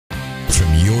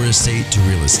estate to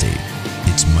real estate.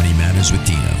 It's Money Matters with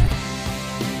Dino.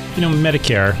 You know,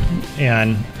 Medicare,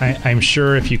 and I'm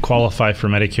sure if you qualify for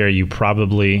Medicare, you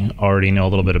probably already know a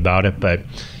little bit about it, but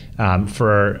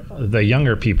for the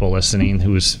younger people listening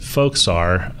whose folks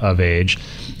are of age,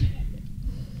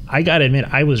 I got to admit,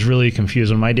 I was really confused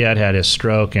when my dad had his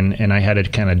stroke, and I had to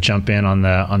kind of jump in on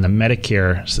the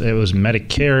Medicare. It was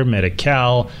Medicare,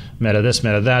 Medi-Cal, Meta this,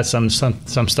 Meta that. Some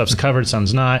stuff's covered,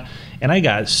 some's not. And I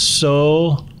got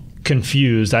so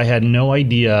confused. I had no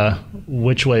idea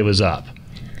which way was up.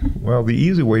 Well, the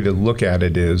easy way to look at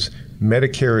it is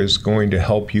Medicare is going to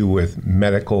help you with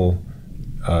medical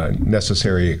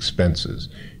necessary expenses.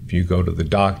 If you go to the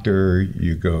doctor,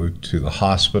 you go to the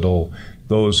hospital,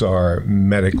 those are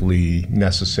medically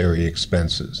necessary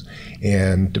expenses.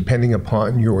 And depending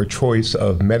upon your choice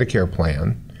of Medicare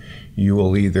plan, you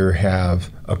will either have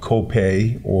a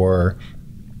copay or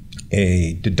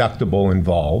a deductible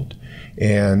involved.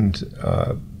 And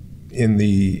in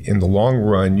the long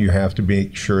run, you have to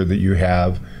make sure that you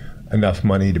have enough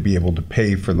money to be able to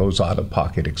pay for those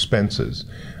out-of-pocket expenses.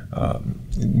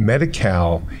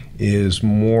 Medi-Cal is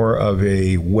more of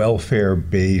a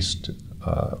welfare-based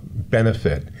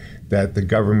benefit that the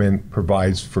government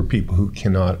provides for people who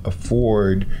cannot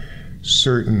afford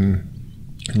certain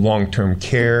long-term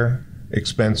care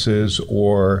expenses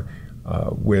or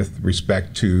with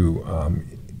respect to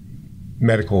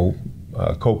medical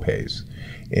copays.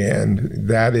 And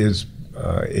that is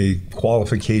a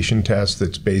qualification test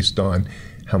that's based on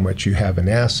how much you have in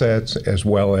assets as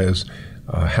well as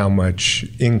how much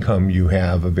income you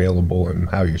have available and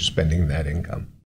how you're spending that income.